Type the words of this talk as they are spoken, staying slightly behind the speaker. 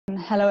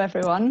Hello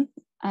everyone.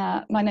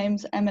 My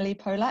name's Emily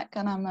Polak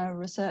and I'm a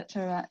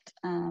researcher at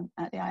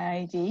the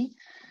IIED.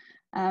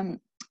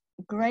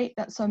 Great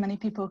that so many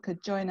people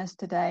could join us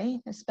today,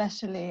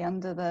 especially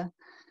under the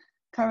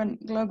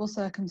current global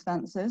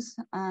circumstances.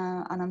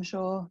 And I'm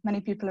sure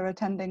many people are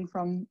attending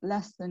from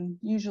less than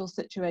usual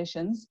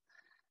situations.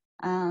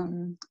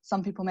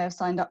 Some people may have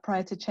signed up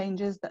prior to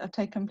changes that have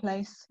taken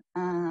place,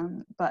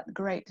 but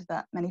great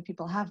that many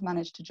people have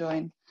managed to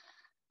join.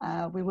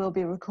 We will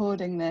be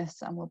recording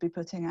this and we'll be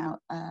putting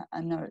out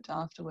a note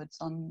afterwards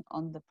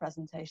on the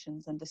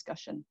presentations and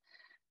discussion.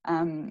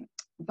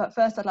 But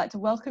first, I'd like to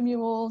welcome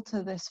you all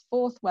to this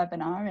fourth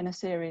webinar in a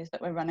series that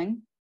we're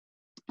running.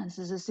 This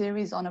is a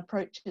series on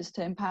approaches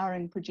to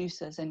empowering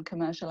producers in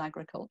commercial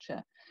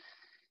agriculture.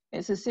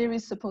 It's a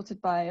series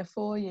supported by a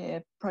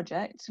 4-year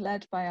project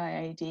led by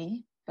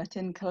IIED, but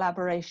in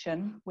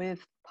collaboration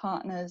with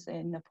partners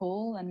in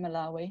Nepal and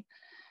Malawi,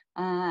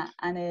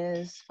 and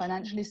is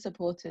financially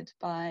supported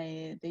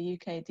by the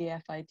UK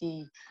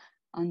DFID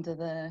under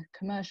the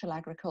Commercial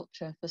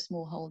Agriculture for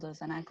Smallholders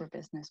and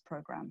Agribusiness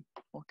programme,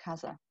 or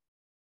CASA.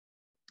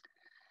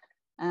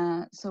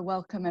 So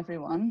welcome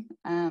everyone.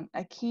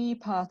 A key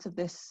part of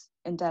this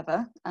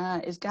endeavour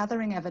is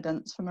gathering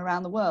evidence from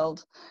around the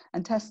world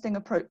and testing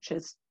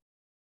approaches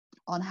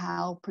on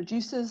how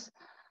producers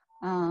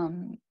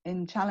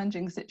in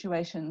challenging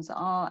situations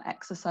are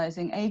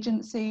exercising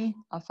agency,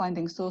 are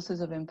finding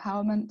sources of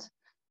empowerment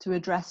to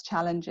address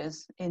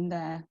challenges in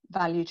their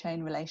value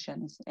chain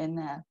relations, in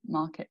their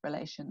market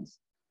relations.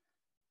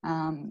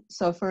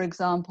 So for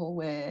example,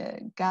 we're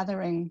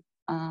gathering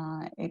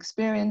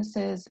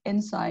experiences,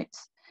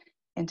 insights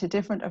into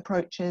different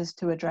approaches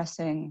to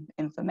addressing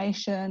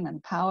information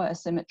and power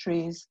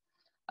asymmetries,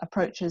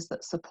 approaches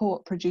that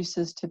support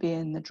producers to be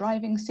in the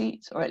driving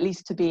seat, or at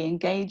least to be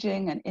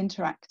engaging and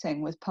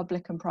interacting with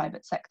public and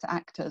private sector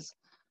actors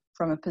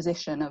from a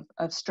position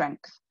of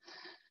strength.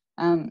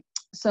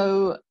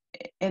 So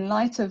in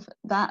light of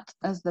that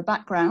as the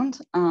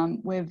background,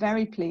 we're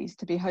very pleased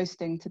to be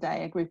hosting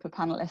today a group of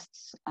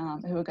panelists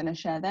who are going to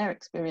share their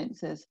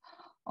experiences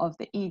of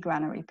the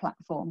eGranary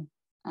platform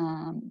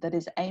that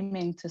is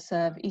aiming to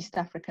serve East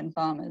African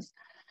farmers.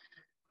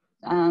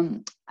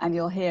 And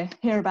you'll hear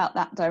about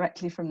that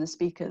directly from the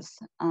speakers.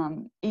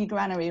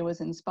 eGranary was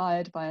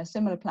inspired by a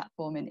similar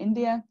platform in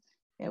India.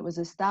 It was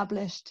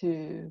established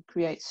to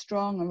create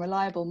strong and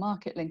reliable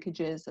market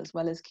linkages as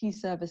well as key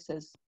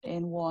services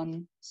in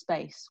one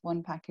space,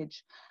 one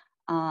package,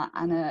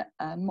 and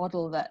a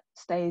model that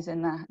stays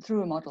in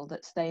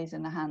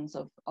the hands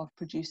of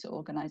producer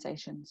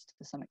organizations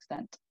to some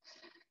extent.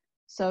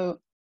 So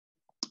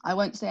I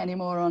won't say any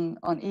more on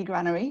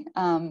eGranary.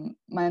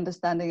 My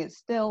understanding is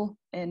still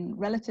in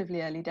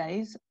relatively early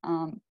days,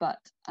 but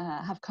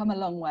have come a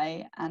long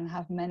way and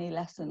have many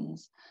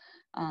lessons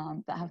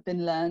that have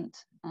been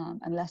learnt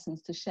and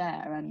lessons to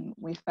share. And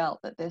we felt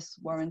that this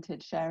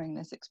warranted sharing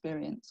this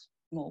experience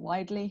more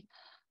widely.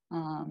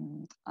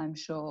 I'm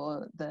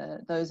sure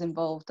those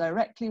involved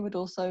directly would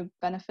also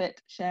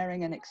benefit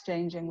sharing and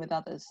exchanging with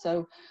others.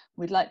 So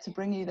we'd like to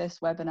bring you this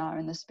webinar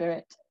in the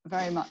spirit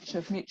very much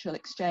of mutual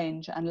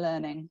exchange and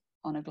learning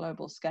on a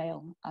global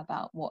scale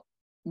about what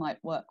might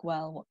work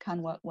well, what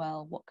can work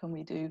well, what can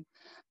we do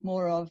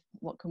more of,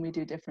 what can we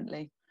do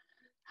differently,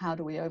 how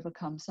do we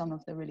overcome some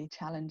of the really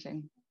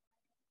challenging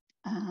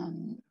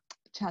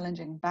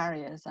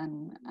barriers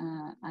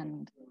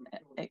and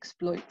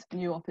exploit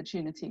new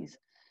opportunities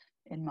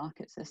in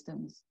market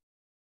systems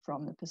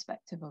from the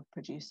perspective of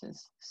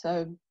producers.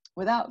 So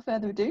without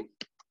further ado,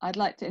 I'd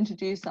like to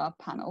introduce our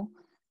panel,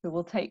 who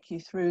will take you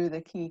through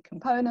the key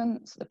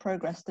components, the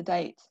progress to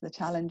date, the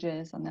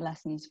challenges and the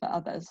lessons for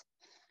others.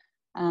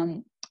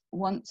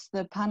 Once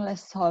the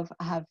panelists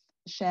have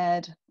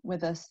shared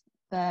with us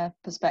their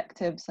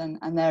perspectives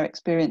and their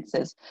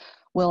experiences,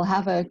 we'll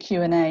have a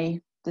Q&A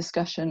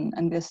discussion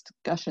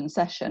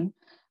session.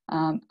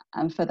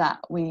 And for that,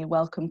 we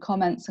welcome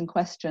comments and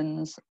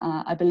questions,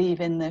 I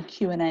believe, in the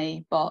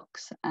Q&A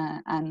box,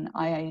 and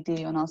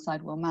IIED on our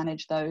side will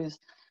manage those,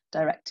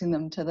 directing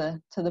them to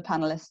the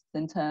panelists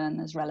in turn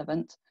as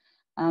relevant.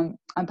 And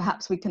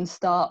perhaps we can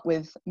start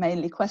with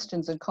mainly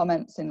questions and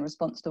comments in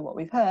response to what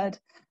we've heard,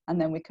 and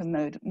then we can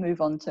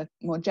move on to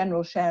more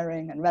general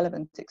sharing and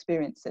relevant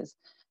experiences.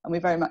 And we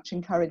very much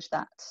encourage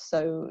that.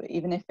 So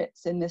even if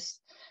it's in this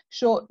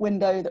short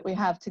window that we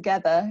have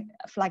together,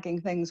 flagging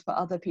things for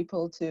other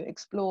people to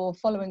explore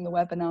following the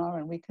webinar,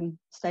 and we can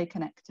stay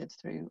connected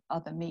through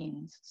other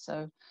means.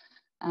 So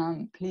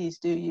please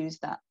do use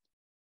that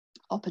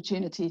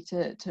opportunity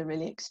to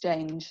really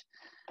exchange.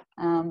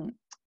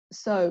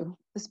 So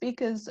the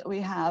speakers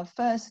we have,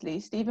 firstly,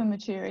 Stephen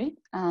Maturi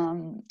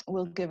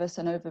will give us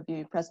an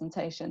overview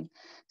presentation.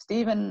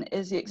 Stephen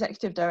is the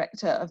Executive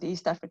Director of the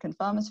East African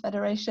Farmers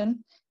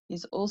Federation.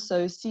 He's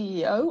also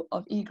CEO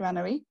of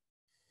eGranary.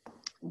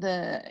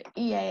 The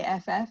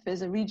EAFF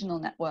is a regional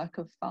network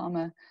of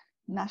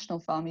national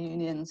farmer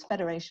unions,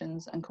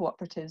 federations and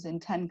cooperatives in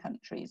 10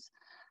 countries.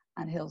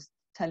 And he'll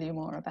tell you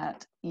more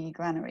about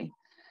eGranary.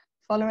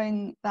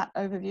 Following that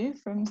overview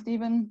from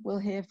Stephen, we'll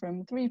hear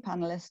from 3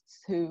 panelists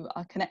who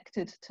are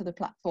connected to the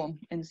platform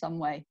in some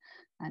way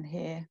and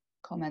hear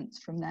comments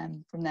from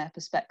them, from their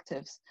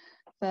perspectives.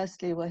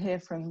 Firstly, we'll hear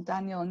from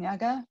Daniel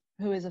Nyaga,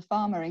 who is a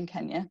farmer in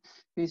Kenya,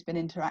 who's been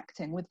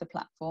interacting with the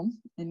platform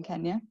in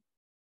Kenya.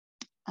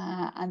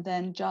 And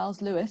then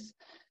Giles Lewis,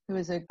 who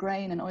is a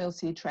grain and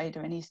oilseed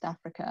trader in East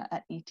Africa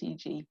at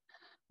ETG,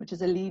 which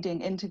is a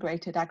leading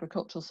integrated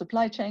agricultural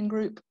supply chain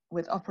group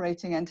with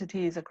operating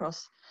entities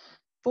across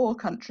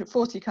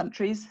 40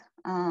 countries,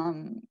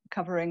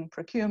 covering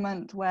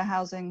procurement,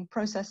 warehousing,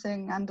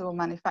 processing, and/or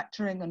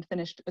manufacturing and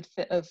finished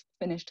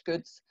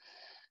goods,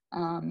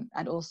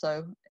 and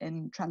also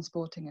in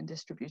transporting and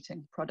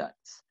distributing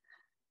products.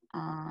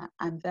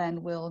 And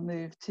then we'll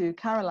move to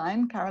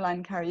Caroline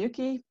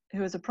Kariuki,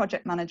 who is a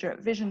project manager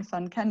at Vision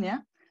Fund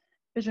Kenya.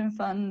 Vision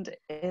Fund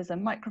is a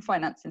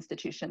microfinance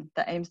institution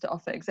that aims to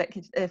offer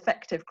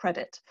effective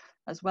credit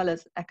as well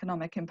as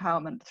economic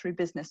empowerment through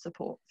business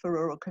support for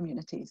rural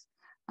communities.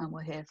 And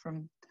we'll hear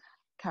from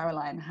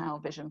Caroline how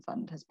Vision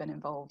Fund has been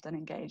involved and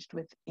engaged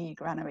with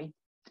eGranary.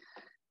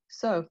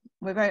 So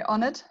we're very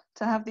honoured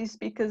to have these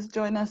speakers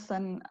join us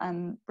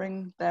and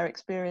bring their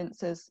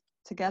experiences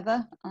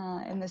together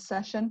in this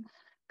session,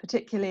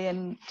 particularly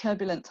in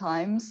turbulent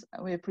times.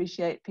 We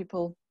appreciate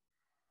people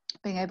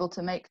being able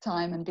to make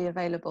time and be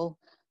available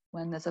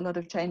when there's a lot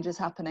of changes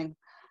happening,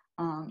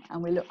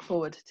 and we look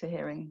forward to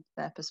hearing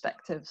their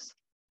perspectives.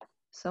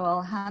 So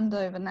I'll hand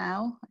over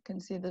now. I can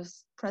see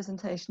this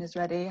presentation is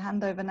ready.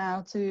 Hand over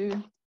now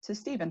to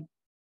Stephen.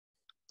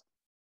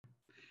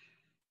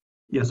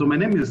 Yeah, so my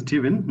name is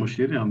Stephen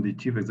Mushiri. I'm the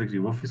Chief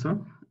Executive Officer,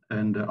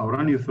 and I'll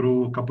run you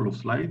through a couple of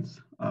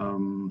slides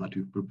that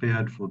we've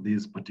prepared for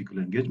this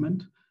particular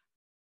engagement.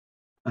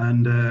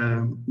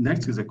 And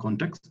next is a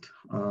context,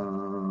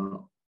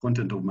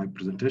 content of my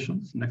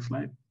presentations. Next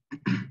slide.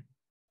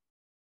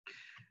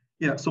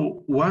 Yeah,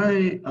 so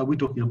why are we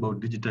talking about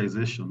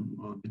digitization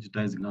or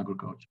digitizing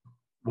agriculture?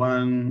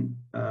 One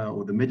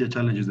of the major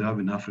challenges we have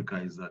in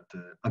Africa is that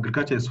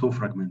agriculture is so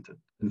fragmented,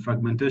 and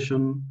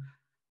fragmentation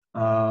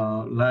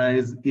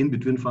lies in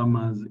between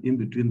farmers, in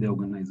between the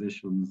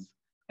organizations,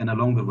 and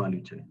along the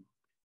value chain.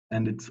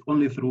 And it's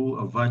only through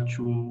a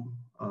virtual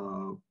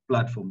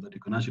platform that you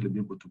can actually be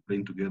able to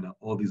bring together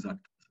all these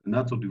actors. And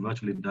that's what we've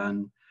actually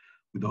done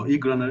with our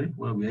eGranary,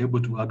 where we're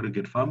able to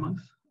aggregate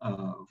farmers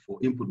for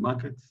input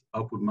markets,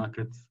 output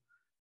markets,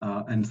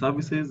 and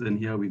services. And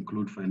here we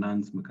include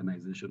finance,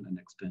 mechanization, and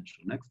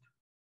extension. Next.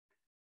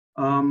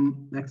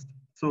 Next.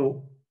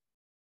 So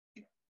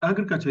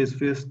agriculture is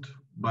faced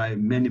by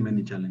many,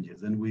 many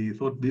challenges. And we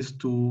thought these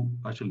two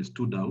actually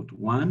stood out.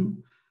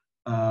 One,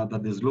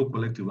 that there's low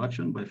collective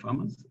action by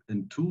farmers.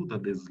 And two,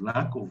 that there's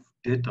lack of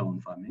data on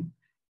farming.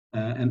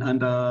 And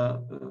under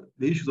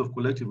the issues of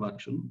collective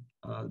action,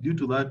 due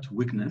to that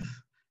weakness,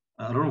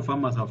 a lot of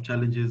farmers have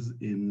challenges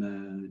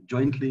in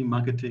jointly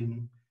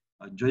marketing,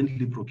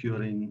 jointly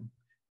procuring.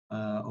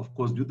 Of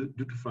course, due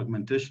to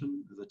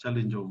fragmentation, there's a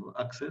challenge of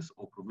access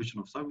or provision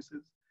of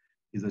services.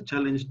 Is a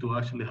challenge to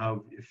actually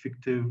have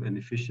effective and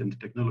efficient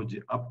technology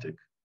uptake.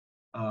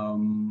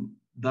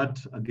 That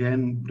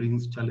again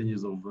brings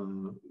challenges of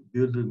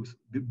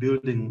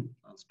building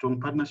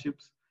strong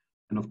partnerships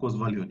and of course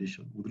value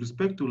addition. With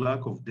respect to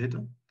lack of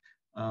data,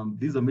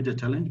 this is a major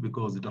challenge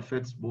because it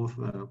affects both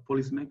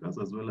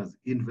policymakers as well as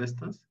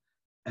investors.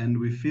 And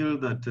we feel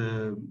that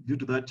due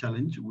to that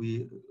challenge,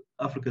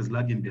 Africa is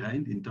lagging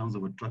behind in terms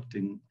of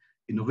attracting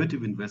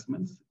innovative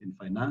investments in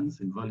finance,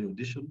 in value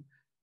addition,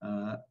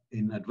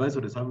 in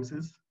advisory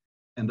services,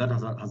 and that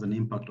has an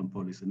impact on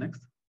policy.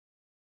 Next.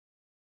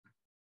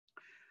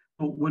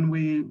 So when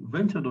we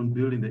ventured on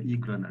building the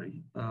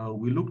eGranary,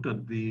 we looked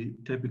at the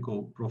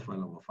typical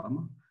profile of a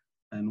farmer.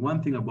 And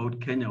one thing about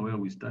Kenya, where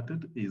we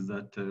started, is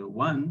that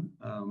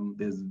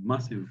there's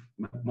massive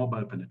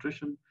mobile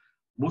penetration.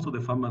 Most of the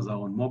farmers are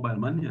on mobile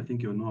money. I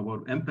think you know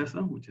about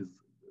M-Pesa, which is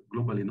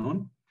globally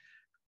known.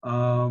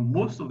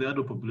 Most of the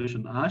adult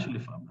population are actually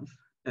farmers,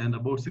 and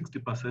about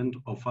 60%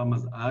 of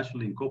farmers are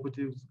actually in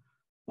cooperatives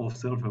or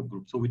self-help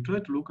groups. So we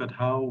tried to look at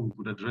how we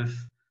could address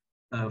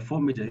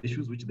 4 major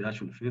issues which they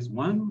actually face.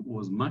 One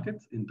was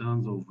markets in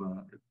terms of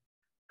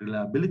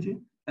reliability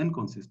and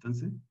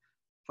consistency,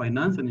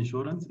 finance and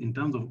insurance in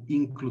terms of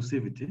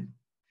inclusivity,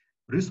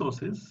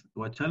 resources.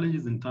 There were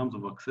challenges in terms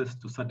of access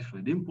to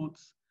certified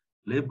inputs,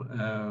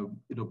 labor,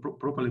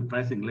 properly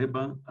pricing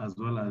labor, as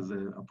well as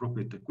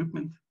appropriate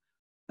equipment.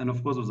 And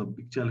of course, there was a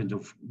big challenge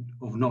of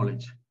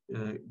knowledge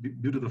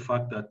due to the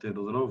fact that there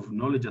was a lot of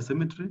knowledge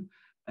asymmetry,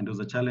 and there was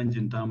a challenge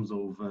in terms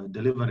of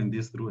delivering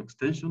this through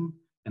extension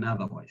and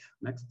otherwise.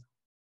 Next.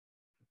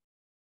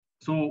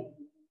 So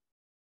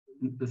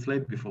the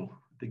slide before,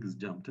 I think it's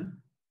jumped.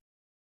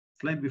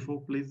 Slide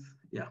before, please.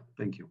 Yeah,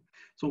 thank you.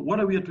 So what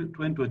are we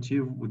trying to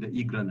achieve with the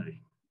eGranary?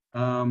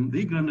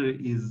 The eGranary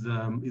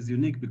is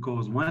unique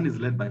because one is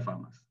led by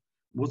farmers.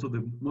 Most of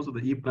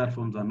the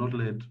e-platforms are not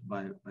led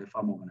by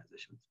farm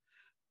organizations.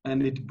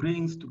 And it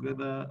brings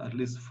together at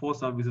least 4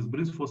 services,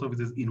 brings 4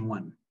 services in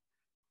one.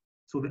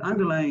 So the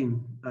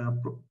underlying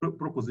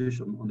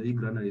proposition on the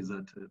e-granary is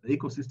that the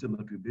ecosystem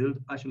that we build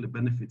actually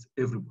benefits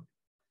everybody.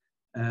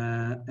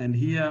 And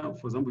here,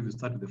 for example, if you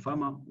start with the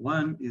farmer,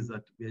 one is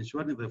that we're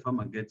ensuring that the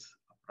farmer gets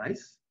a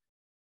price,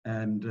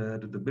 and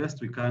to the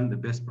best we can, the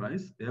best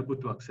price. They're able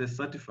to access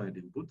certified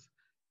inputs,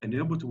 and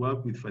they're able to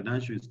work with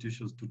financial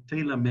institutions to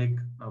tailor-make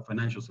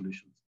financial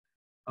solutions.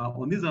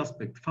 On this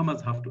aspect,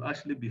 farmers have to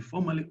actually be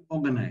formally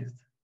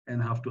organized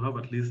and have to have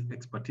at least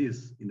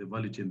expertise in the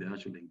value chain they're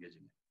actually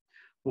engaging in.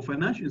 For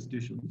financial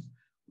institutions,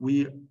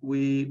 we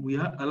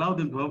allow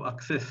them to have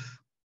access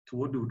to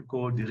what we would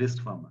call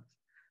de-risked farmers.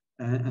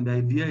 And the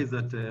idea is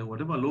that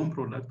whatever loan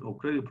product or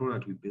credit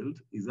product we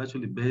build is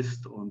actually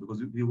based on,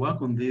 because we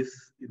work on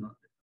this,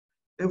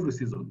 every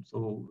season.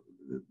 So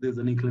there's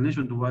an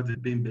inclination towards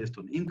it being based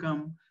on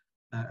income.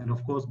 And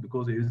of course,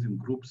 because we're using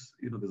groups,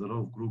 there's a lot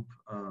of group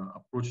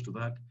approach to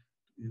that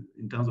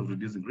in terms of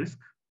reducing risk.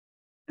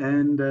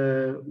 And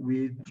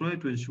we try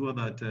to ensure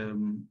that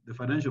the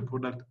financial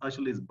product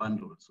actually is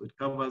bundled. So it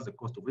covers the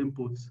cost of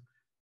inputs,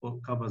 or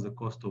covers the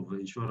cost of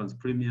insurance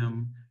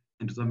premium,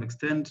 and to some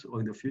extent,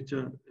 or in the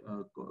future,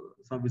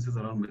 services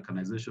around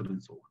mechanization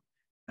and so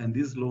on. And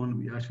this loan,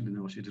 we actually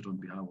negotiated on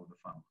behalf of the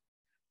farmer.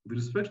 With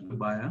respect to the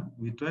buyer,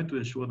 we try to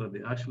ensure that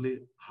they actually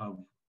have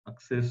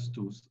access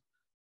to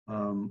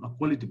a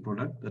quality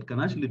product that can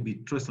actually be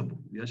traceable.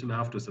 We actually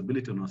have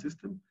traceability on our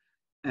system.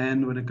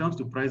 And when it comes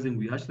to pricing,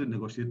 we actually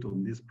negotiate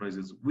on these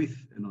prices with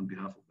and on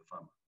behalf of the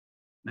farmer.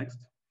 Next.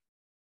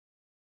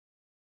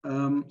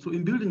 So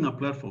in building a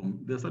platform,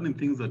 there are certain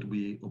things that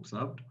we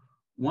observed.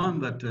 One,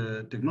 that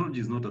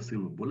technology is not a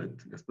silver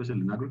bullet, especially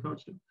in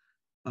agriculture.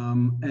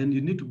 And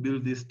you need to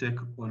build this tech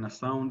on a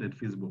sound and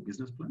feasible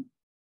business plan.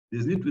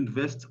 There's need to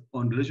invest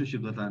on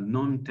relationships that are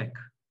non-tech.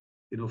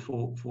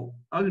 For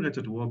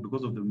agriculture to work,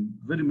 because of the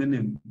very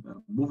many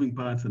moving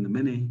parts and the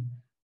many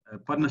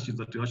partnerships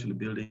that you're actually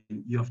building,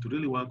 you have to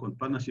really work on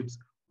partnerships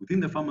within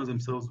the farmers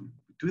themselves,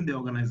 between the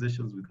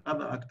organizations, with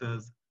other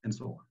actors, and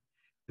so on.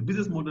 The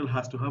business model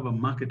has to have a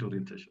market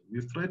orientation.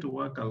 We've tried to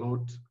work a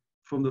lot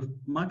from the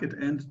market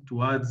end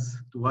towards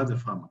the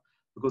farmer,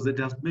 because it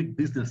has to make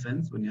business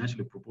sense when you're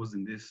actually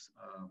proposing this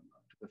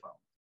to the farmer.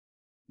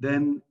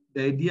 Then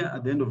the idea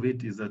at the end of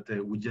it is that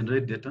we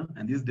generate data,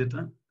 and this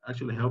data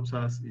actually helps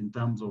us in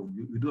terms of,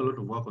 we do a lot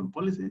of work on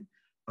policy,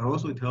 but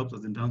also it helps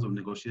us in terms of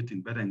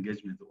negotiating better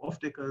engagement with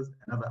off-takers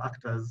and other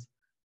actors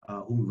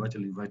whom we've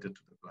actually invited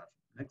to the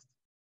platform.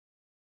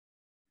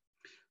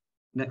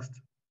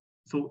 Next.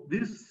 So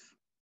this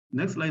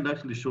next slide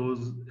actually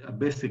shows a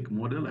basic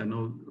model. I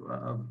know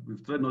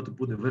we've tried not to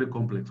put a very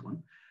complex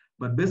one,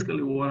 but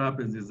basically what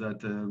happens is that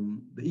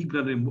the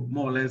e-granary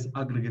more or less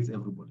aggregates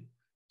everybody.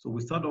 So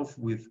we start off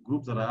with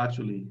groups that are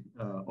actually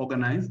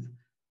organized.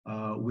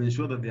 We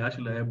ensure that they're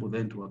actually able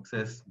then to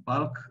access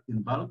bulk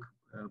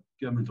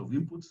procurement of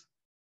inputs.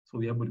 So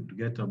we're able to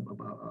get a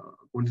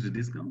quantity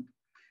discount.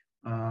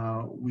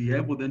 We're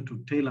able then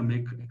to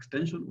tailor-make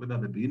extension, whether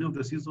at the beginning of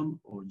the season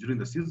or during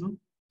the season.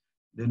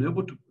 Then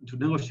able to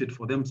negotiate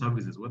for them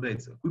services, whether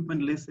it's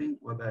equipment leasing,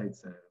 whether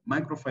it's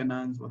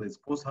microfinance, whether it's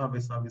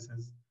post-harvest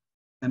services.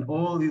 And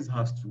all this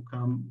has to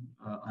come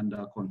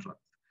under contract.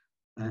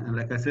 And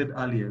like I said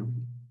earlier,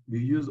 we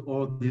use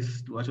all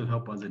this to actually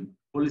help us in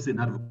policy and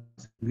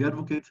advocacy. We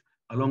advocate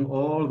along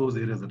all those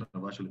areas that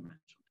I've actually mentioned.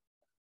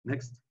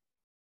 Next.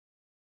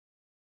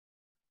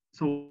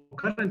 So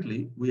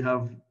currently, we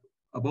have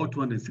about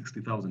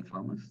 260,000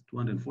 farmers,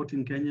 214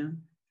 in Kenya,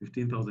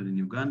 15,000 in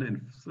Uganda,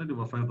 and slightly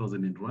over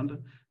 5,000 in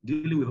Rwanda,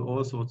 dealing with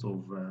all sorts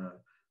of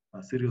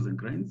cereals and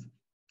grains.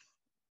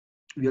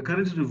 We are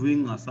currently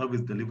reviewing our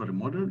service delivery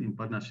model in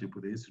partnership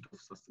with the Institute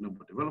of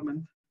Sustainable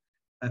Development.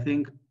 I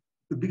think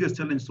the biggest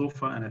challenge so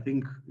far, and I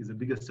think is the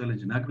biggest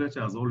challenge in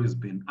agriculture, has always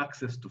been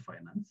access to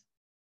finance.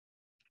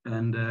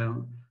 And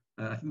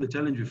I think the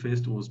challenge we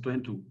faced was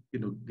trying to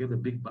get the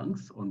big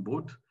banks on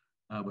board,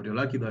 but you're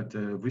lucky that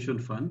Vision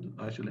Fund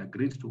actually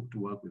agreed to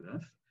work with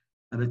us.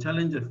 And the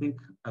challenge, I think,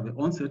 at the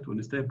onset, when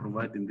we started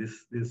providing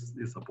this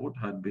support,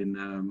 had been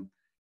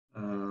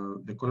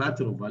the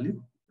collateral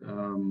value.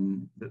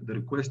 The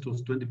request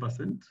was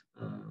 20%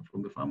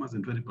 from the farmers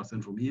and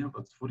 20% from here.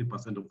 That's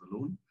 40% of the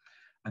loan.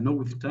 I know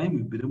with time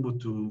we've been able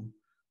to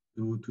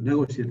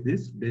negotiate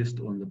this based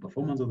on the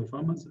performance of the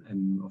farmers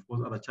and, of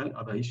course,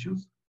 other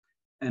issues.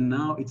 And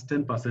now it's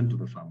 10% to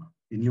the farmer.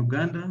 In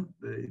Uganda,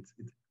 it's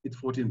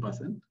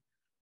 14%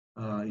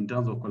 in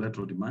terms of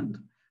collateral demand.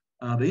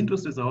 The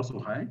interest rates are also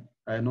high.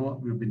 I know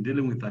we've been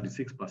dealing with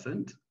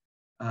 36%,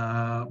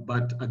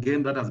 but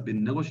again, that has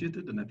been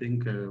negotiated, and I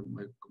think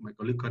my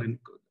colleague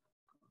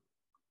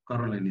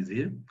Caroline is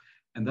here,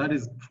 and that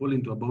is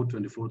falling to about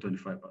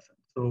 24-25%.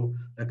 So,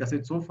 like I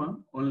said, so far,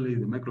 only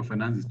the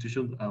microfinance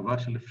institutions have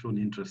actually shown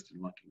interest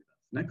in working with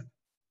us. Next.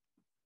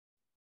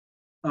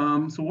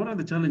 So what are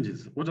the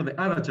challenges? What are the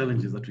other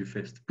challenges that we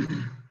faced?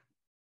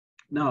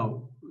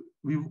 Now,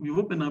 we've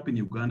opened up in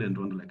Uganda and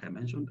Rwanda, like I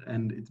mentioned,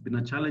 and it's been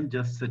a challenge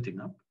just setting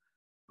up.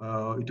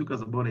 It took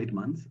us about 8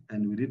 months,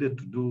 and we needed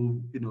to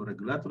do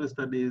regulatory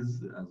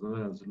studies, as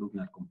well as looking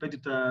at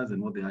competitors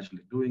and what they're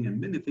actually doing, and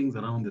many things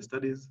around the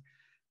studies.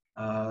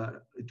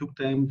 It took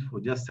time for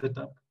just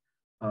setup.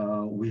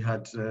 We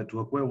had to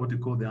acquire what we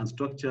call the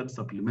unstructured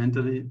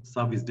supplementary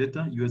service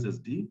data,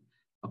 USSD,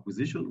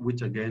 acquisition,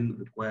 which again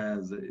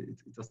requires,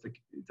 it's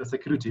a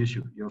security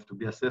issue. You have to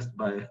be assessed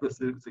by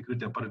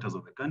security apparatus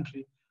of the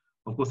country.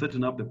 Of course,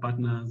 setting up the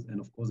partners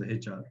and of course the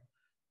HR.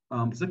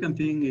 The second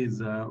thing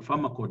is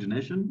farmer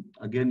coordination.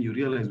 Again, you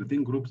realize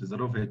within groups there's a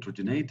lot of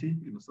heterogeneity,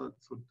 so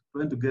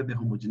trying to get the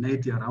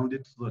homogeneity around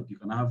it so that you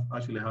can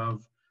actually have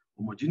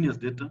homogeneous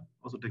data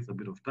also takes a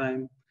bit of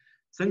time.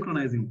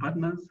 Synchronizing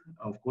partners,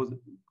 of course,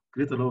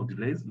 creates a lot of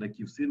delays. Like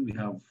you've seen, we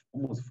have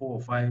almost 4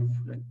 or 5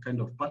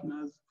 kind of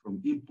partners, from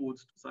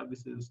inputs to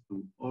services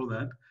to all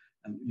that,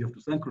 and you have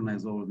to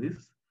synchronize all of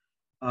this.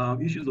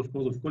 Issues, of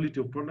course, of quality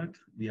of product.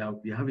 We are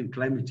having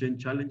climate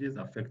change challenges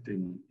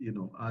affecting,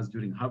 us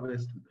during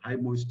harvest, high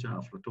moisture,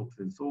 aflatoxins,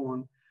 and so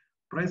on.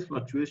 Price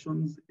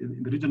fluctuations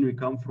in the region we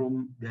come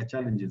from, there are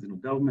challenges.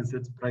 Government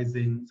sets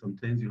pricing.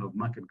 Sometimes you have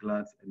market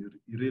gluts, and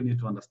you really need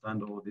to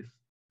understand all this.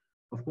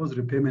 Of course,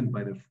 repayment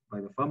by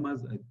the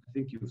farmers. I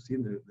think you've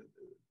seen the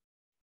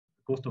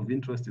cost of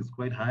interest is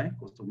quite high.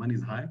 Cost of money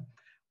is high.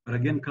 But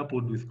again,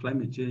 coupled with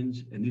climate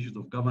change and issues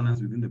of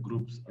governance within the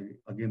groups,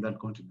 again, that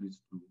contributes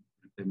to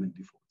repayment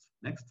defaults.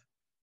 Next.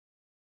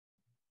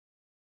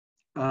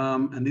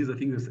 And this, I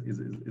think, is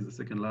the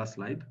second last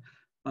slide.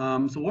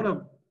 So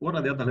what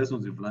are the other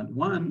lessons we've learned?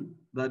 One,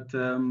 that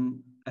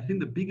I think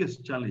the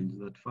biggest challenge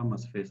that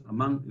farmers face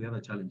among the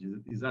other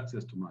challenges is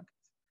access to markets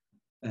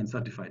and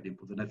certified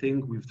inputs. And I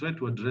think we've tried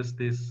to address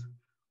this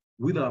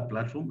with our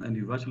platform, and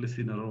we've actually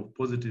seen a lot of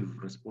positive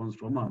response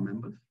from our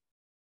members.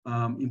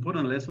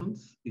 Important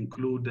lessons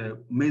include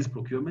maize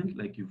procurement.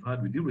 Like you've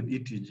heard, we deal with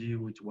ETG,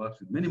 which works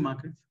with many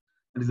markets.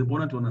 And it's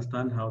important to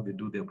understand how they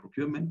do their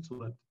procurement so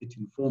that it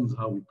informs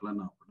how we plan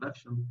our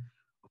production.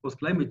 Of course,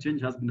 climate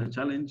change has been a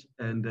challenge,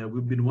 and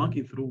we've been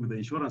working through with the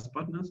insurance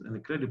partners and the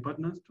credit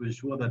partners to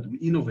ensure that we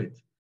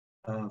innovate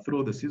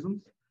through the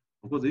seasons.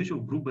 Of course, the issue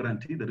of group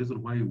guarantee, the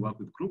reason why we work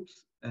with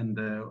groups, and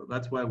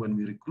that's why when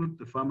we recruit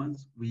the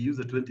farmers, we use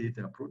a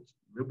 20/80 approach.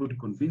 We're able to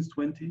convince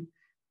 20,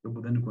 we're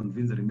able then to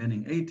convince the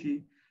remaining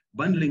 80,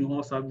 bundling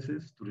all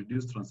services to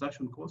reduce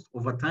transaction costs.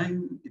 Over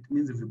time, it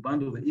means if you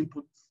bundle the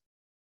inputs,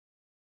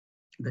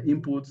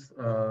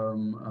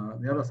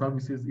 the other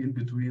services in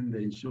between, the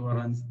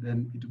insurance,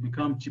 then it will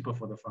become cheaper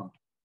for the farmer.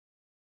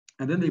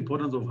 And then the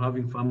importance of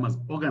having farmers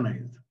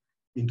organized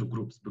into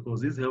groups,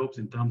 because this helps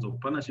in terms of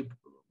partnership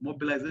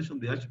mobilization.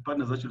 The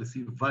partners actually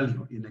see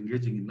value in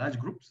engaging in large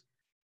groups.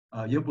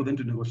 You're able then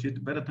to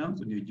negotiate better terms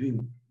when you're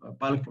doing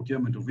bulk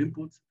procurement of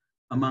inputs,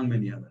 among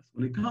many others.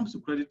 When it comes to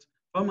credit,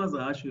 farmers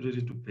are actually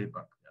ready to pay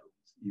back their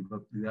loans.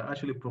 They are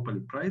actually properly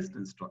priced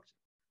and structured.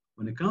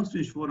 When it comes to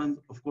insurance,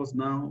 of course,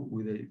 now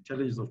with the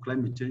challenges of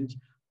climate change,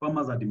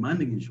 farmers are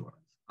demanding insurance.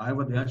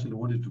 However, they actually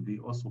want it to be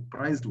also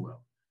priced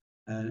well.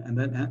 And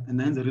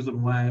then the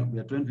reason why we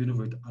are trying to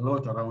innovate a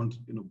lot around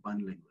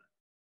bundling that.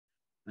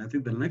 And I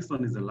think the next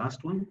one is the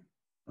last one.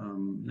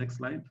 Next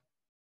slide,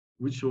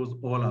 which shows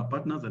all our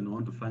partners. And I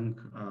want to thank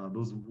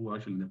those who are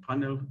actually in the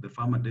panel, the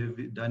farmer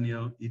David,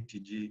 Daniel,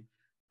 ETG,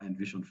 and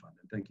Vision Fund.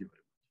 And thank you very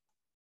much.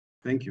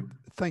 Thank you.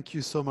 Thank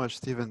you so much,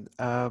 Stephen.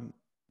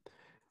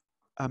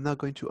 I'm now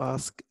going to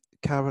ask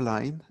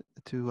Caroline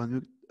to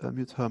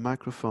unmute her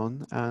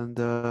microphone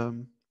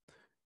and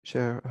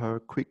share her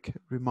quick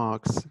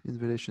remarks in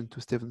relation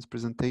to Stephen's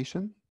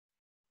presentation.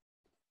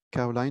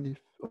 Caroline,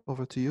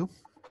 over to you.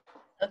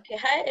 Okay,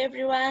 hi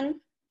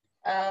everyone.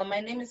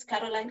 My name is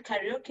Caroline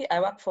Karaoke. I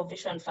work for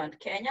Vision Fund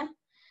Kenya.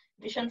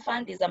 Vision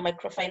Fund is a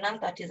microfinance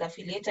that is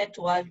affiliated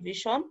to World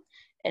Vision,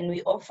 and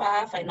we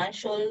offer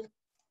financial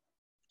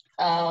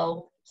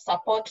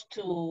support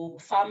to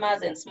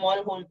farmers and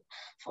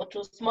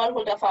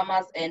smallholder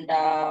farmers and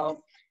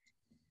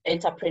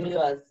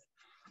entrepreneurs.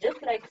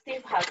 Just like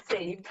Steve has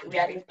said, we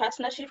are in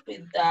partnership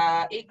with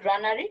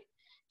eGranary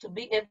to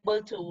be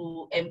able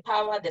to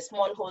empower the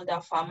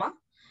smallholder farmer.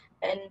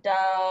 And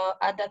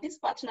under this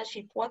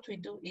partnership, what we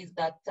do is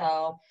that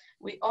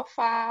we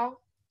offer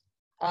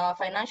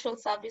financial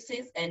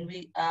services, and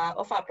we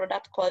offer a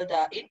product called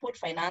input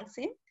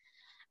financing.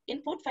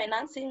 Input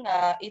financing,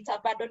 it's a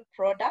bundled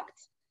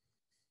product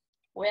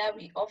where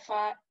we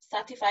offer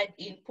certified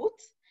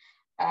inputs.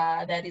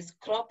 There is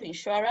crop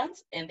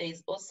insurance, and there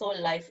is also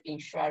life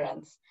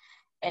insurance.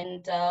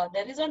 And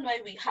the reason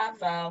why we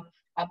have a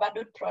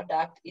bundled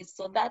product is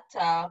so that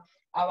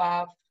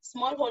our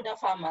smallholder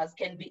farmers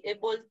can be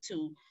able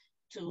to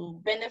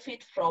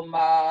benefit from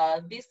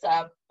this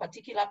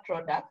particular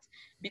product,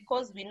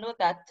 because we know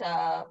that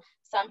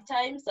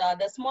sometimes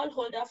the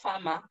smallholder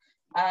farmer,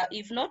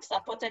 if not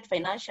supported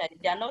financially,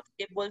 they are not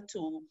able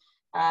to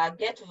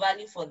get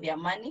value for their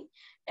money.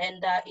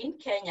 And in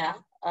Kenya,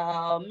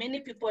 many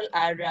people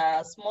are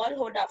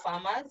smallholder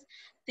farmers,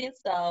 since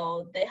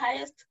the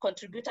highest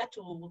contributor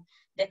to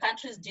the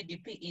country's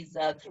GDP is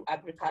through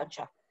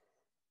agriculture.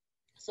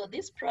 So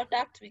this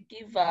product, we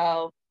give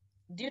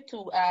due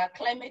to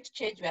climate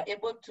change, we are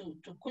able to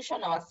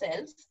cushion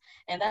ourselves,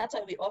 and that's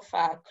why we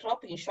offer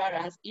crop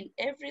insurance in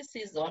every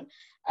season.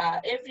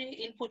 Every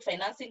input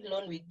financing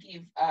loan we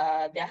give,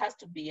 there has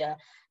to be a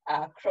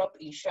crop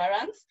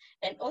insurance,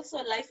 and also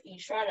life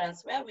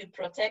insurance, where we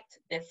protect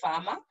the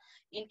farmer.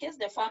 In case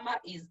the farmer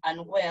is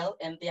unwell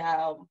and they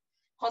are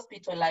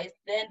hospitalized,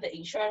 then the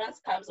insurance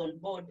comes on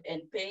board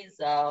and pays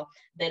the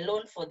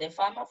loan for the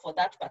farmer for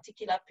that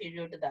particular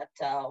period that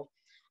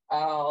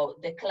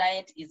the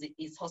client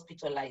is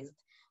hospitalized.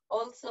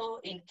 Also,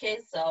 in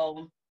case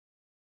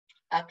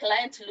a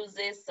client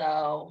loses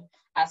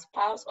a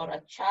spouse or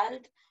a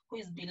child who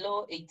is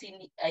below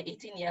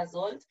 18 years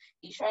old,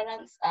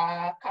 insurance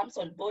comes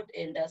on board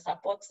and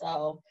supports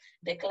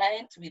the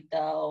client with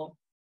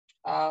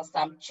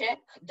some check,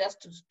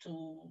 just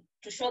to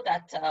show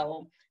that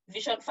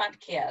Vision Fund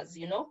cares,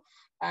 you know.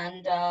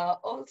 And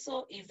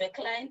also, if a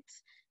client,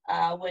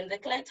 when the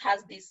client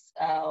has this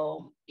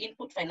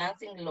input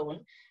financing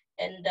loan,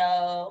 and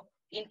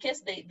in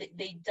case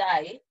they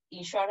die,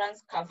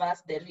 insurance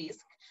covers the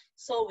risk.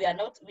 So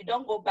we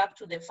don't go back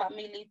to the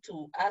family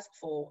to ask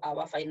for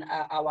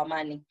our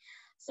money.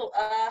 So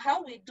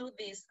how we do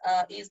this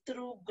is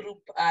through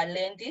group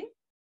lending.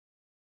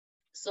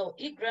 So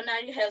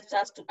eGranary helps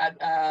us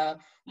to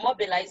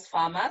mobilize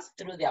farmers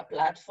through their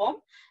platform.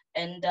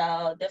 And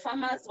the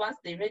farmers, once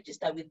they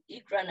register with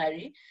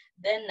eGranary,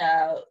 then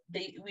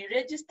we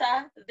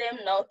register them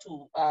now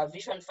to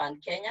Vision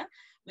Fund Kenya.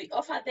 We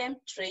offer them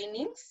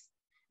trainings,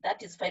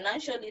 that is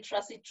financial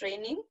literacy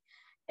training.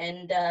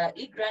 And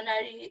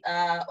eGranary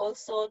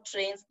also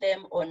trains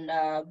them on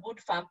good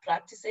farm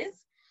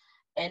practices.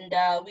 And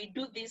we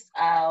do this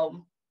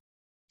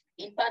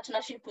in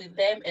partnership with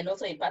them, and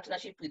also in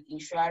partnership with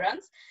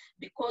insurance,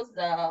 because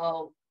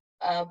the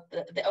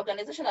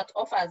organization that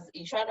offers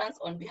insurance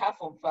on behalf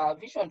of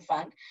Vision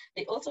Fund,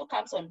 they also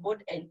comes on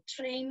board and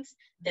trains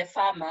the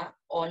farmer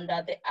on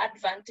the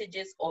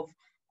advantages of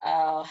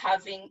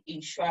having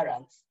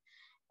insurance.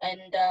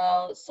 And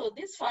so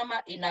this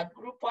farmer in a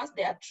group, once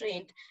they are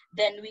trained,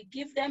 then we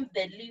give them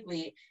the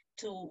leeway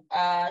to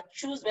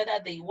choose whether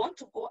they want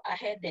to go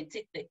ahead and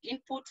take the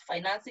input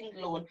financing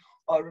loan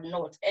or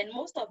not. And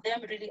most of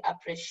them really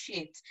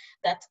appreciate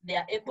that they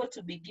are able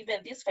to be given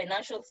this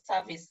financial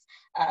service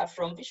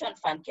from Vision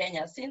Fund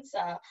Kenya, since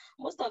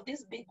most of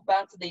these big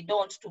banks, they don't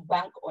want to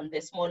bank on the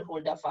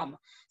smallholder farmer.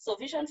 So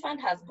Vision Fund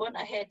has gone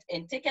ahead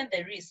and taken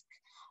the risk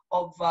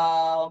of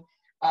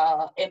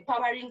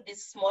empowering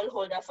this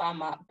smallholder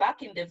farmer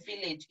back in the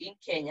village in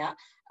Kenya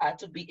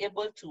to be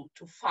able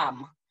to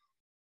farm.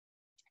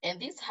 And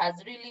this has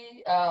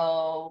really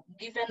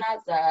given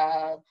us,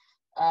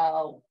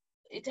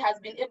 it has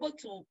been able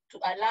to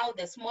allow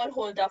the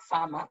smallholder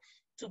farmer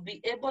to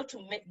be able to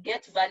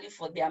get value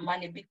for their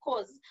money,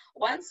 because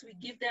once we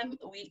give them,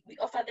 we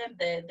offer them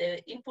the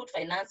input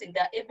financing,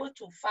 they're able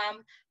to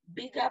farm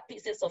bigger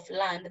pieces of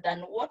land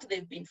than what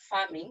they've been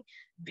farming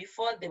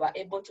before they were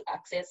able to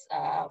access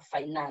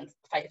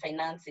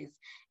finances.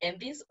 And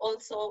this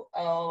also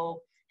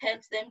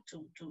helps them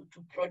to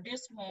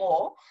produce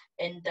more,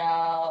 and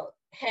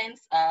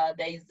hence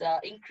there is an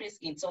increase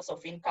in source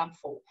of income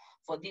for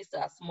this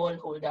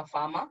smallholder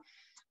farmer.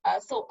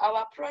 So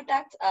our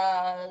product,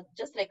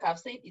 just like I've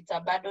said, it's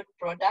a bundled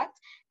product.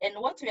 And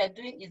what we are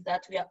doing is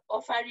that we are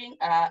offering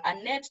a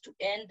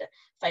net-to-end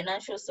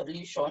financial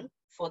solution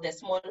for the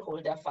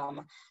smallholder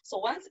farmer. So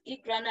once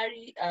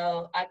eGranary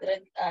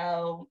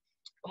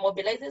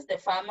mobilizes the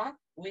farmer,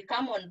 we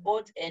come on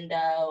board and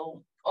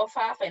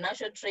offer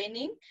financial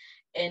training.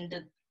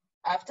 And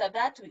after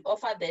that, we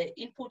offer the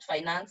input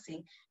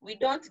financing. We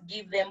don't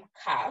give them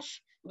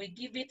cash, we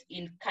give it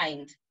in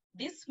kind.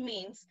 This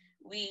means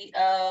we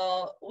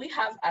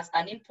have as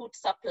an input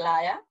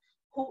supplier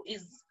who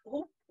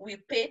we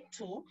pay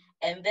to,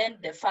 and then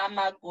the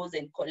farmer goes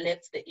and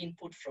collects the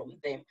input from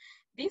them.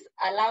 This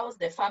allows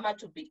the farmer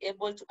to be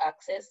able to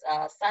access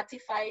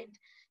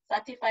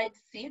certified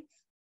seeds,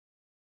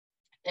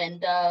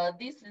 and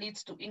this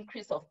leads to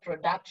increase of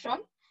production.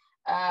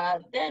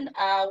 Then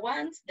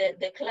once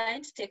the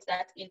client takes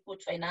that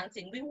input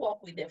financing, we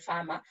work with the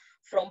farmer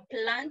from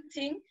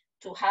planting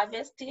to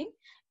harvesting,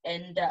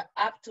 and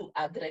up to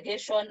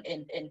aggregation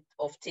and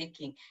of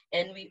taking.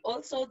 And we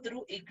also,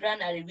 through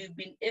eGranary, we've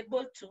been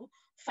able to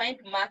find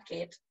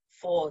market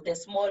for the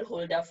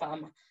smallholder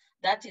farmer.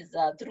 That is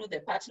through the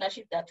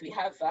partnership that we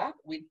have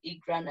with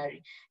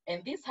eGranary.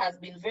 And this has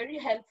been very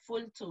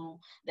helpful to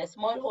the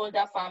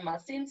smallholder farmer,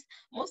 since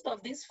most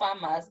of these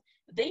farmers,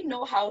 they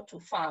know how to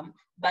farm,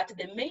 but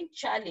the main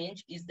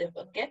challenge is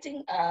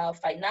getting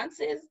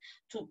finances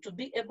to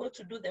be able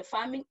to do the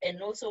farming, and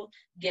also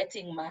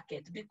getting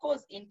market.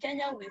 Because in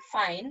Kenya, we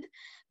find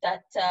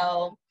that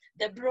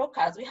the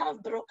brokers, we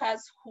have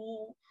brokers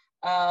who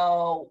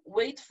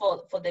wait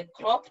for the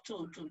crop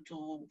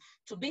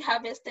to be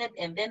harvested,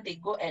 and then they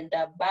go and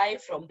buy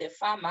from the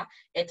farmer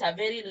at a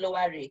very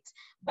lower rate.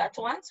 But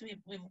once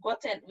we've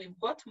got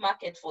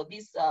market for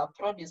this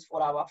produce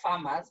for our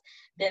farmers,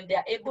 then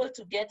they're able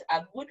to get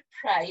a good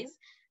price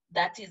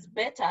that is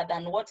better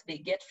than what they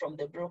get from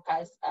the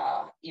brokers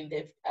in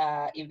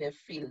the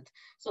field.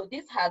 So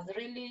this has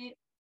really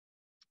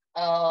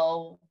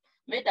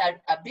made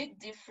a big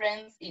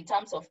difference in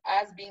terms of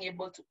us being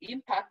able to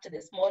impact the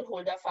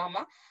smallholder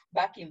farmer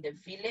back in the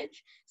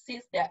village,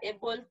 since they're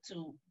able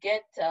to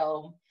get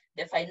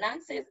the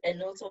finances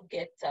and also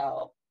get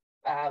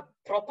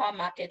proper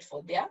market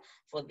for their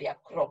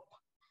crop.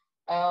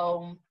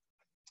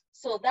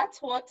 So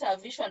that's what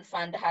Vision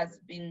Fund has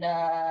been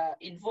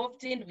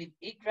involved in with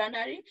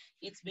eGranary.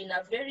 It's been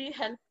a very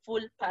helpful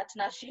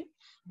partnership,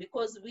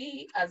 because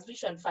we as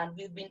Vision Fund,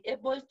 we've been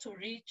able to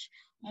reach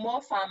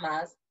more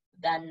farmers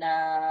than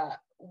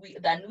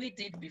we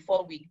did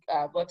before we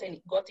got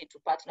into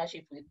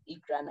partnership with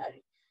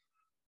eGranary.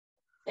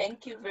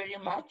 Thank you very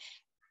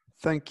much.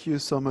 Thank you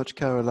so much,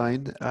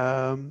 Caroline.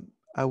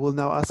 I will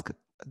now ask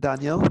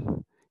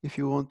Daniel if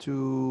you want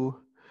to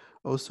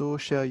also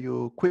share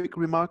your quick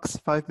remarks,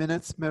 5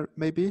 minutes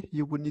maybe.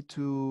 You would need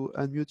to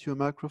unmute your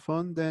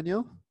microphone,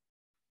 Daniel.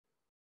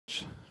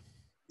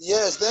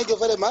 Yes, thank you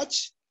very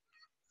much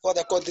for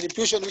the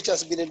contribution which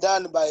has been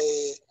done by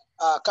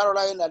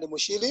Caroline and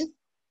Mushili.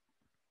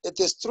 It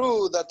is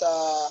true that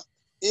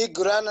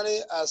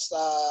eGranary has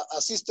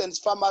assisted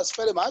farmers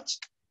very much,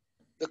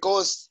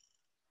 because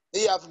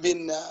they have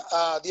been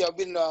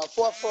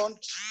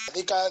forefront.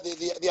 They are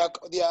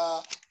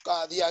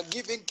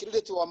giving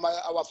credit to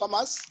our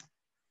farmers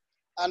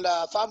and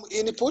farm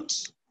input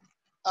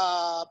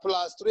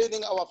plus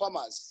training our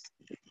farmers.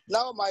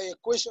 Now my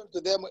question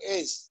to them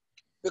is,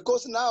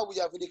 because now we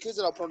have increased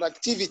our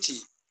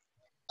productivity,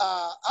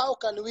 how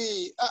can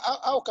we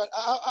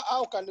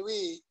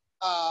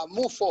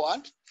move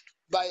forward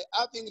by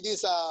having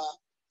this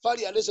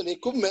value addition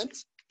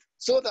equipment,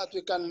 so that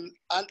we can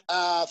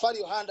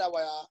value hand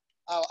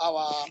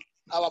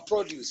our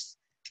produce?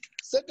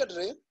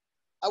 Secondly,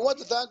 I want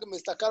to thank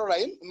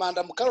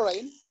Madam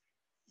Caroline,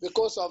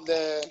 because of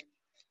the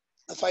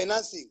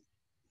financing.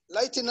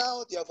 Right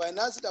now, they are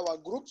financing our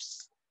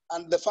groups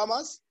and the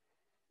farmers.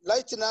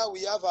 Right now,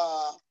 we have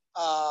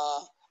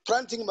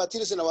planting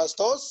materials in our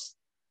stores,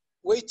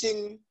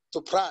 waiting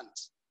to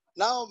plant.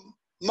 Now,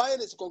 mine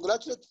is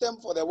congratulate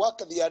them for the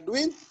work they are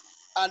doing,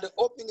 and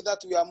hoping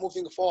that we are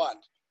moving forward.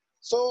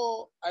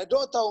 So I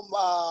don't have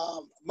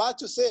much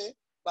to say,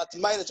 but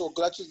mine is to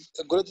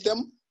congratulate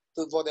them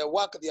for the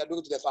work they are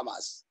doing to the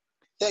farmers.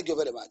 Thank you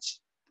very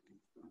much.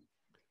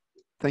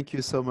 Thank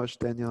you so much,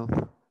 Daniel.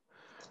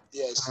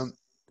 Yes.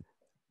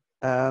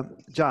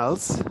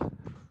 Giles,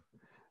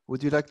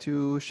 would you like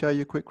to share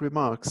your quick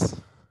remarks?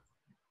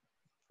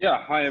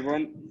 Yeah, hi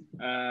everyone.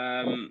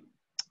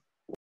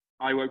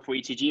 I work for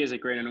ETG as a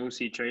grain and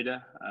oilseed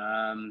trader.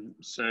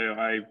 So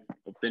I've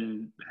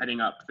been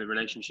heading up the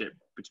relationship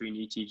between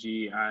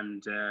ETG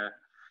and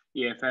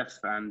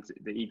EFF and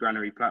the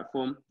eGranary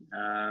platform.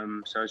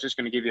 So I was just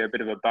going to give you a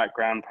bit of a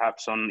background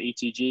perhaps on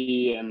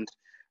ETG and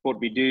what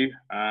we do.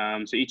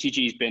 So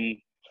ETG has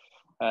been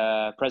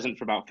present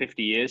for about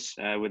 50 years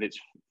with its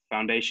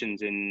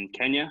foundations in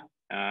Kenya,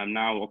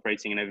 now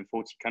operating in over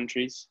 40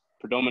 countries,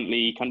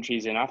 predominantly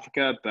countries in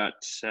Africa, but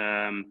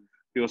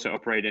we also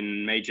operate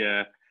in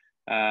major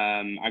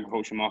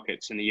agricultural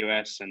markets in the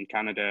US and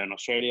Canada and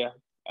Australia.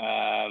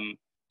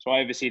 So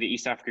I oversee the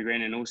East Africa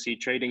Grain and Oilseed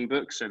Trading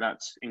book. So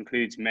that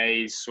includes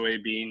maize,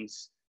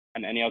 soybeans,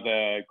 and any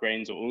other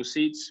grains or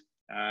oilseeds.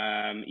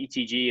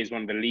 ETG is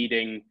one of the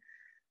leading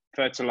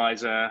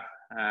fertilizer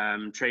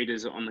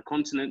traders on the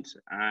continent,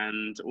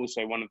 and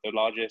also one of the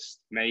largest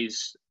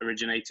maize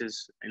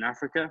originators in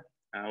Africa.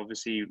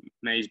 Obviously,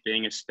 maize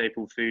being a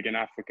staple food in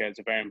Africa, it's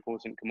a very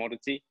important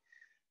commodity.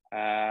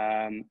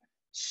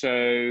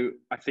 So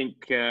I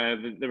think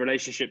the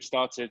relationship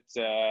started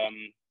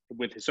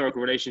with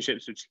historical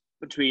relationships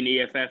between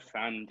EFF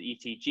and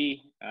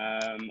ETG.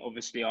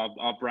 Obviously,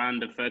 our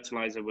brand of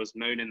fertilizer was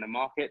known in the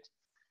market,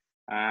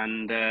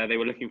 and they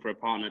were looking for a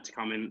partner to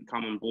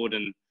come on board.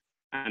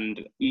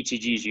 And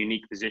ETG's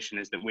unique position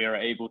is that we are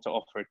able to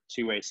offer a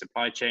two-way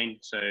supply chain.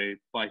 So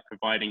by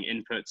providing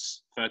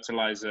inputs,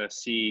 fertilizer,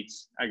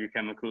 seeds,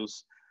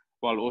 agrochemicals,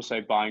 while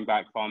also buying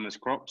back farmers'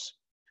 crops.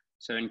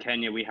 So in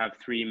Kenya, we have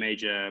 3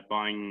 major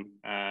buying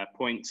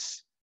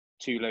points,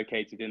 2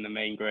 located in the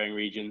main growing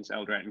regions,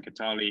 Eldoret and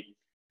Kitale,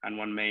 and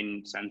 1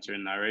 main center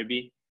in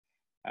Nairobi.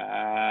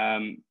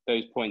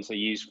 Those points are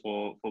used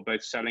for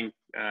both selling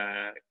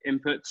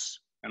inputs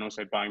and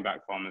also buying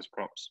back farmers'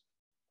 crops.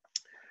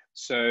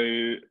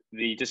 So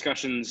the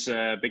discussions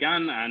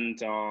began,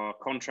 and our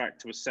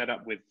contract was set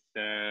up with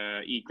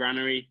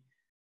eGranary,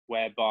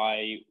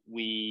 whereby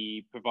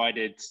we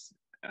provided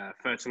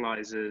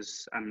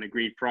fertilizers at an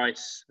agreed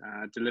price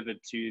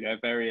delivered to their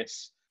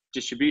various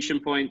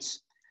distribution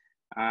points.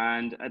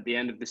 And at the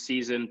end of the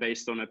season,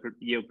 based on a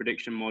yield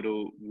prediction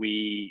model,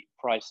 we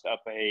priced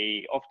up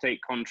a offtake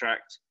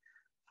contract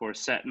for a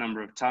set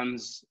number of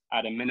tons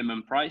at a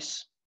minimum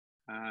price.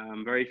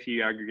 Very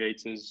few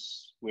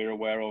aggregators we're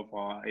aware of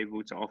are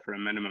able to offer a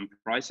minimum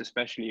price,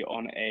 especially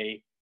on a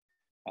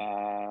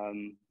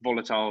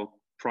volatile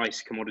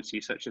price commodity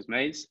such as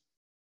maize.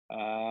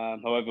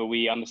 However,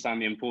 we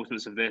understand the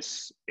importance of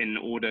this in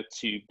order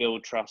to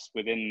build trust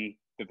within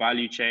the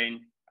value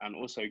chain and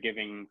also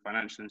giving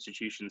financial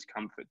institutions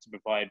comfort to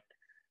provide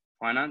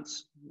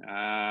finance.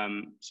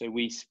 So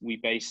we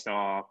based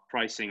our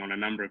pricing on a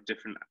number of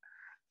different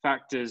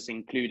factors,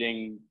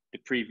 including the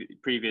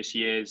previous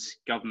year's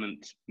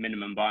government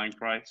minimum buying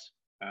price.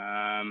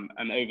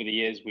 And over the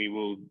years, we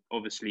will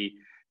obviously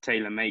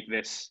tailor make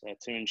this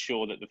to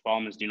ensure that the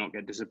farmers do not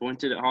get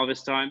disappointed at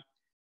harvest time.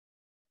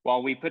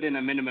 While we put in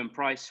a minimum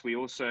price, we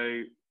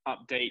also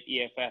update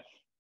EFF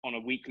on a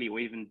weekly or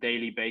even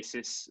daily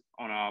basis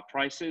on our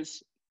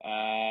prices.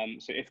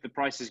 So if the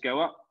prices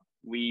go up,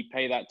 we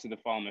pay that to the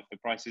farmer. If the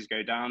prices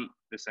go down,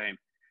 the same.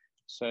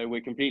 So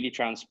we're completely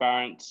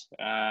transparent.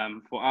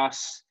 For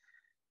us,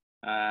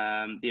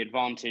 the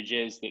advantage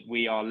is that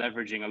we are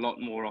leveraging a lot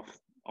more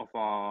of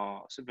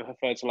our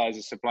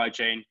fertilizer supply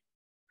chain.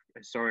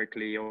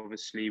 Historically,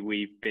 obviously,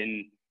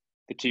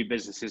 the two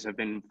businesses have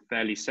been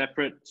fairly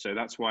separate. So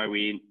that's why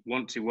we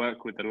want to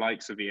work with the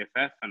likes of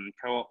EFF and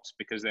co-ops,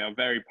 because they are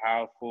very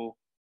powerful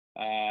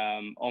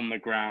on the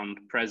ground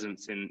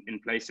presence in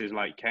places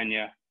like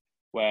Kenya,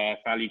 where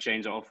value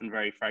chains are often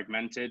very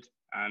fragmented,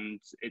 and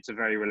it's a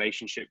very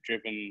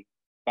relationship-driven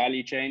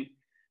value chain.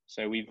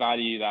 So we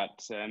value that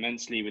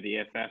immensely with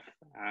EFF,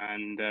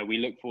 and we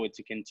look forward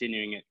to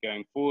continuing it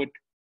going forward.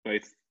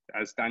 Both,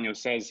 as Daniel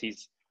says,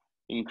 he's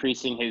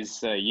increasing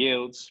his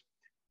yields,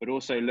 but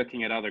also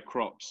looking at other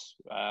crops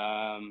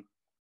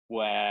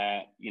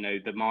where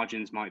the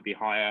margins might be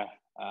higher,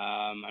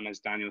 and as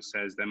Daniel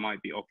says, there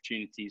might be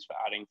opportunities for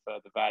adding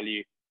further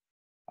value.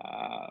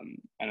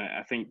 And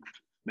I think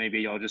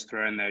maybe I'll just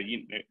throw in there,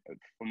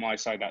 from my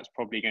side, that's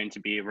probably going to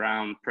be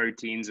around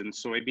proteins and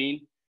soybean.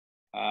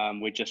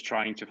 We're just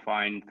trying to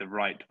find the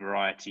right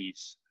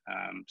varieties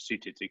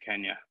suited to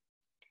Kenya.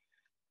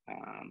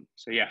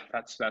 So yeah,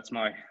 that's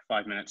my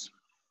 5 minutes.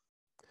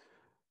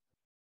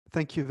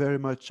 Thank you very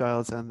much,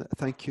 Giles, and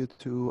thank you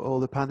to all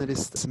the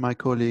panelists. My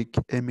colleague,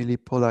 Emily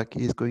Pollack,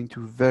 is going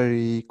to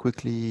very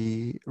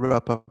quickly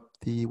wrap up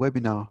the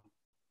webinar.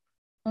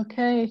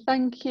 Okay,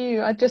 thank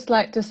you. I'd just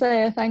like to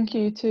say a thank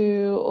you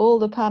to all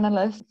the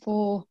panelists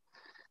for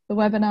the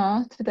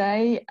webinar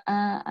today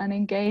and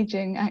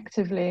engaging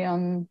actively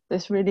on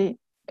this really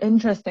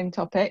interesting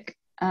topic.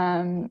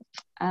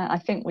 I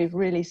think we've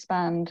really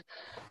spanned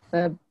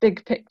the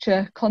big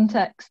picture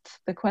context,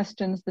 the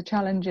questions, the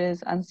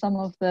challenges, and some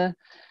of the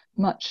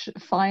much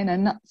finer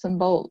nuts and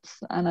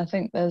bolts. And I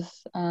think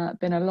there's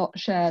been a lot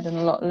shared and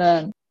a lot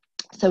learned.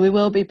 So we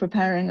will be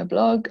preparing a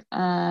blog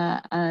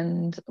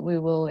and we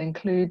will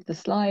include the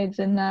slides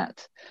in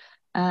that.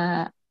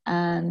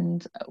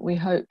 And we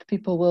hope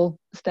people will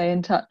stay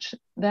in touch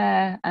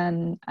there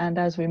and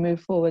as we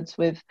move forwards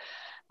with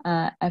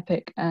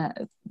EPIC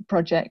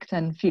project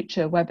and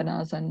future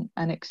webinars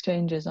and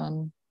exchanges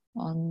on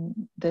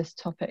this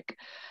topic.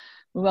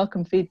 We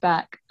welcome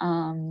feedback.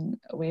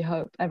 We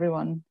hope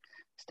everyone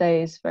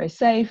stays very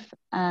safe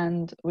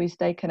and we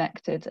stay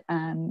connected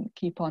and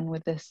keep on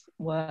with this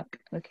work,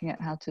 looking at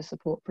how to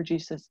support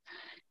producers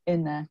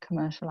in their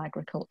commercial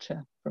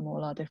agriculture from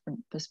all our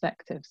different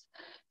perspectives.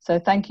 So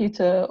thank you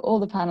to all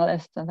the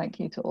panelists and thank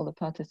you to all the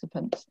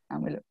participants,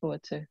 and we look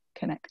forward to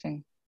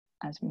connecting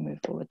as we move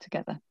forward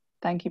together.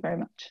 Thank you very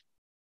much.